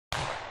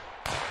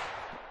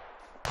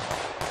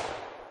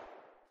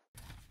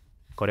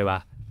これ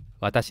は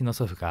私の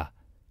祖父が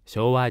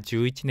昭和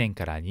11年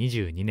から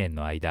22年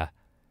の間、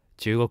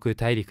中国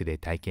大陸で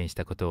体験し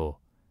たことを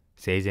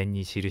生前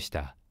に記し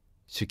た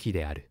手記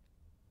である。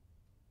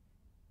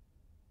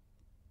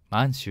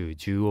満州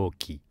縦横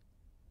記、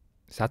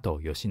佐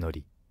藤義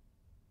則、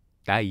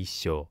第1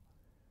章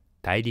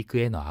大陸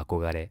への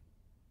憧れ。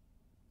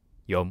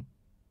4、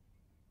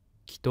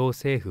冀東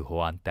政府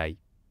保安隊。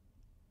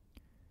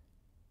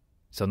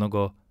その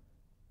後、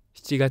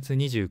7月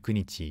29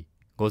日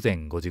午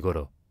前5時ご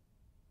ろ、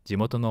地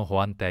元の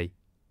保安隊、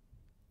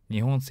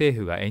日本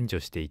政府が援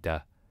助してい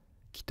た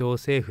冀東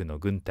政府の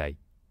軍隊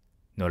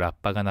のラッ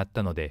パが鳴っ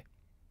たので、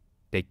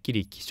てっき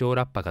り気象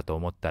ラッパかと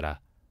思った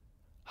ら、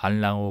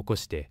反乱を起こ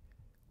して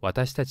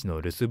私たち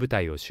の留守部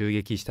隊を襲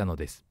撃したの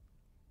です。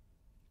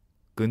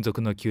軍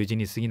属の給仕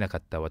に過ぎなか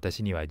った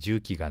私には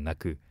銃器がな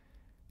く、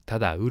た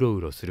だうろ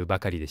うろするば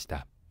かりでし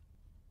た。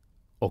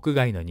屋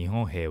外の日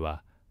本兵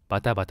は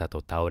バタバタと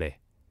倒れ、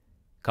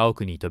家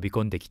屋に飛び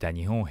込んできた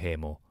日本兵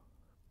も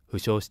負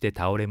傷して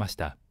倒れまし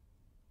た。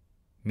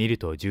見る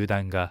と銃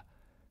弾が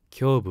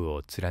胸部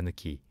を貫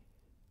き、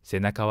背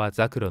中は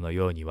ザクロの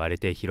ように割れ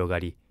て広が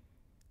り、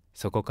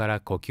そこから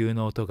呼吸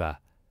の音が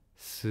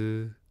ス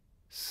ー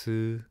ス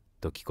ー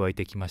と聞こえ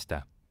てきまし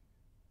た。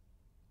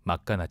真っ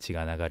赤な血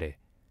が流れ、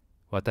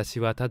私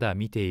はただ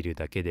見ている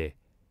だけで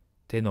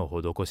手の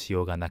施し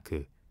ようがな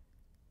く、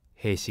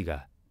兵士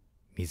が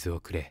水を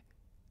くれ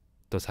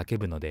と叫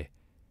ぶので、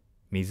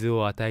水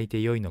を与え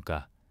てよいの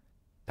か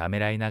ため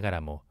らいなが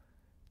らも、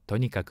と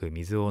にかく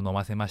水を飲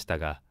ませました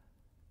が、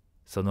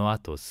その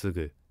後す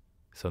ぐ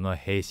その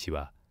兵士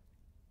は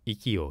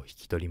息を引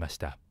き取りまし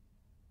た。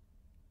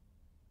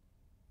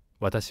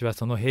私は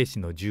その兵士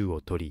の銃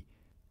を取り、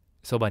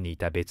そばにい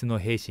た別の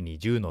兵士に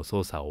銃の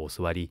操作を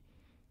教わり、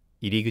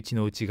入り口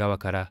の内側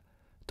から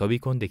飛び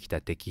込んでき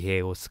た敵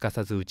兵をすか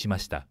さず撃ちま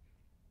した。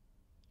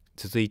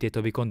続いて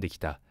飛び込んでき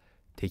た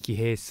敵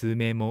兵数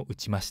名も撃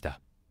ちまし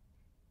た。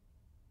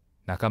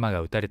仲間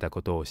が撃たれた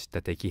ことを知っ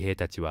た敵兵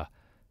たちは、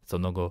そ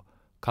の後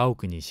家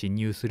屋に侵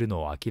入する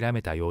のを諦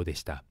めたようで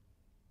した。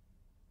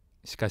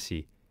しか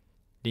し、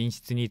隣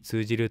室に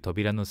通じる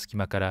扉の隙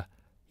間から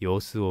様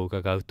子をう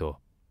かがうと、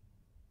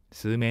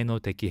数名の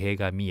敵兵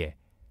が見え、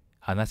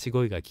話し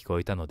声が聞こ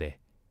えたので、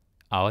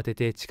慌て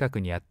て近く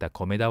にあった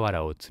米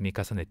俵を積み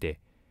重ねて、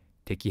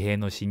敵兵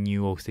の侵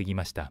入を防ぎ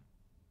ました。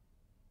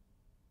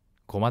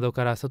小窓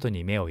から外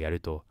に目をやる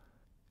と、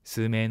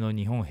数名の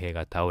日本兵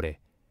が倒れ、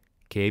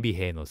警備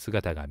兵の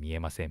姿が見え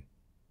ません。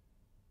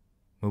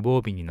無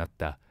防備になっ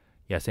た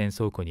野戦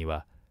倉庫に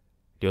は、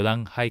旅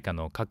団配下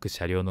の各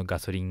車両のガ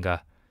ソリン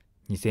が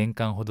2000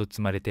缶ほど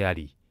積まれてあ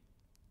り、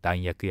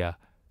弾薬や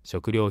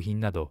食料品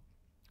など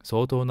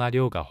相当な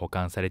量が保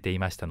管されてい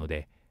ましたの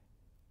で、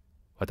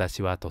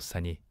私はとっ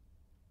さに、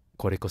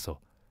これこそ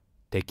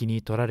敵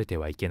に取られて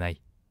はいけな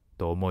い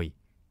と思い、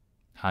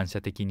反射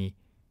的に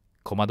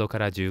小窓か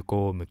ら銃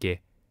口を向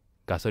け、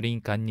ガソリン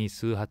缶に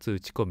数発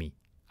撃ち込み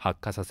発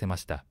火させま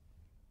した。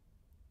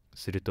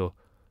すると、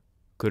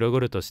黒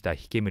々とした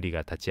火煙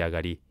が立ち上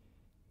がり、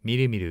み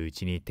るみるう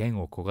ちに天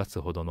を焦がす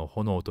ほどの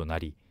炎とな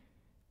り、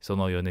そ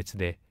の余熱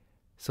で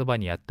そば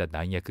にあった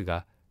弾薬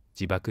が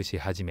自爆し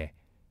始め、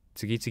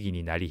次々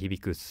に鳴り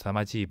響く凄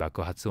まじい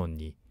爆発音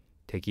に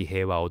敵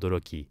兵は驚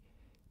き、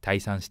退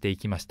散してい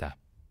きました。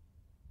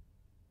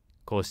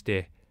こうし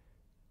て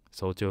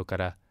早朝か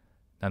ら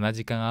7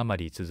時間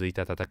余り続い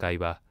た戦い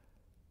は、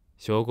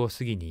正午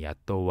過ぎにやっ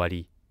と終わ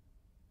り、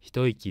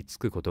一息つ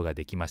くことが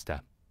できまし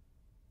た。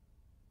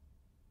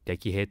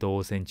敵兵と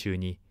応戦中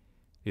に、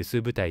留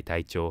守部隊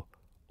隊長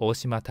大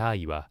島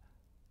大尉は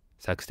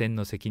作戦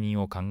の責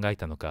任を考え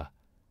たのか、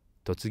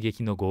突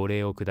撃の号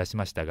令を下し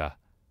ましたが、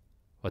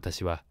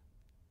私は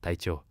隊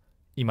長、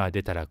今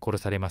出たら殺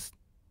されます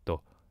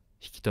と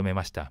引き止め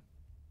ました。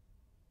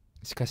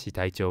しかし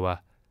隊長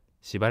は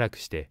しばらく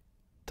して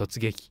突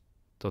撃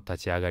と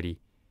立ち上がり、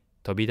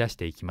飛び出し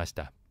ていきまし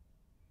た。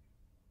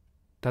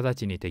直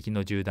ちに敵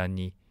の銃弾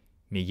に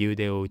右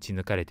腕を撃ち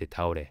抜かれて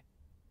倒れ、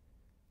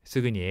す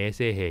ぐに衛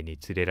生兵に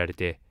連れられ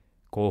て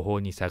後方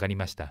に下がり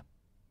ました。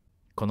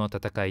この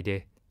戦い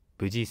で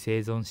無事生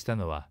存した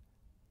のは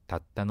た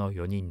ったの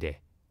4人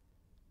で、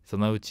そ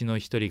のうちの1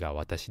人が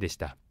私でし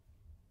た。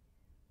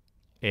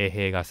衛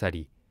兵が去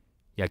り、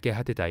焼け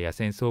果てた野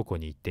戦倉庫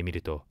に行ってみ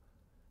ると、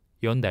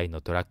4台の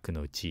トラック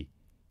のうち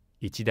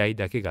1台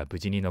だけが無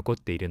事に残っ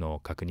ているのを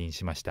確認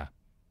しました。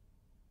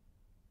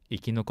生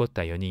き残っ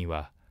た4人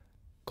は、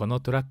この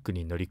トラック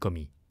に乗り込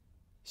み、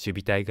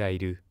守備隊がい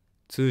る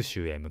通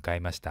州へ向かい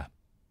ました。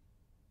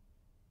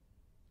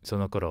そ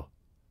の頃、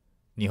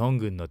日本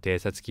軍の偵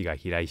察機が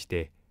飛来し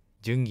て、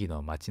順義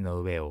の町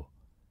の上を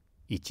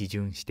一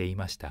巡してい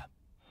ました。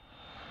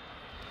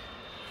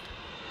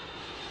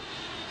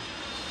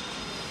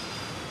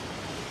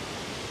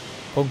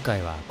今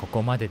回はこ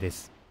こまでで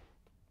す。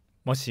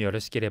もしよろ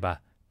しけれ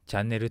ばチ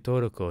ャンネル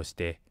登録をし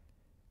て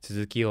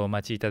続きをお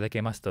待ちいただ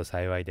けますと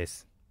幸いで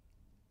す。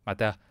ま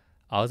た、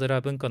青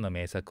空文庫の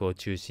名作を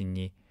中心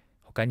に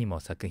他にも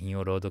作品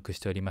を朗読し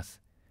ておりま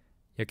す。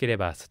よけれ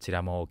ばそち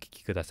らもお聞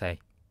きください。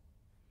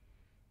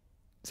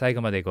最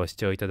後までご視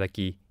聴いただ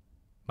き、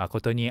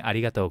誠にあ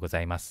りがとうご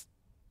ざいます。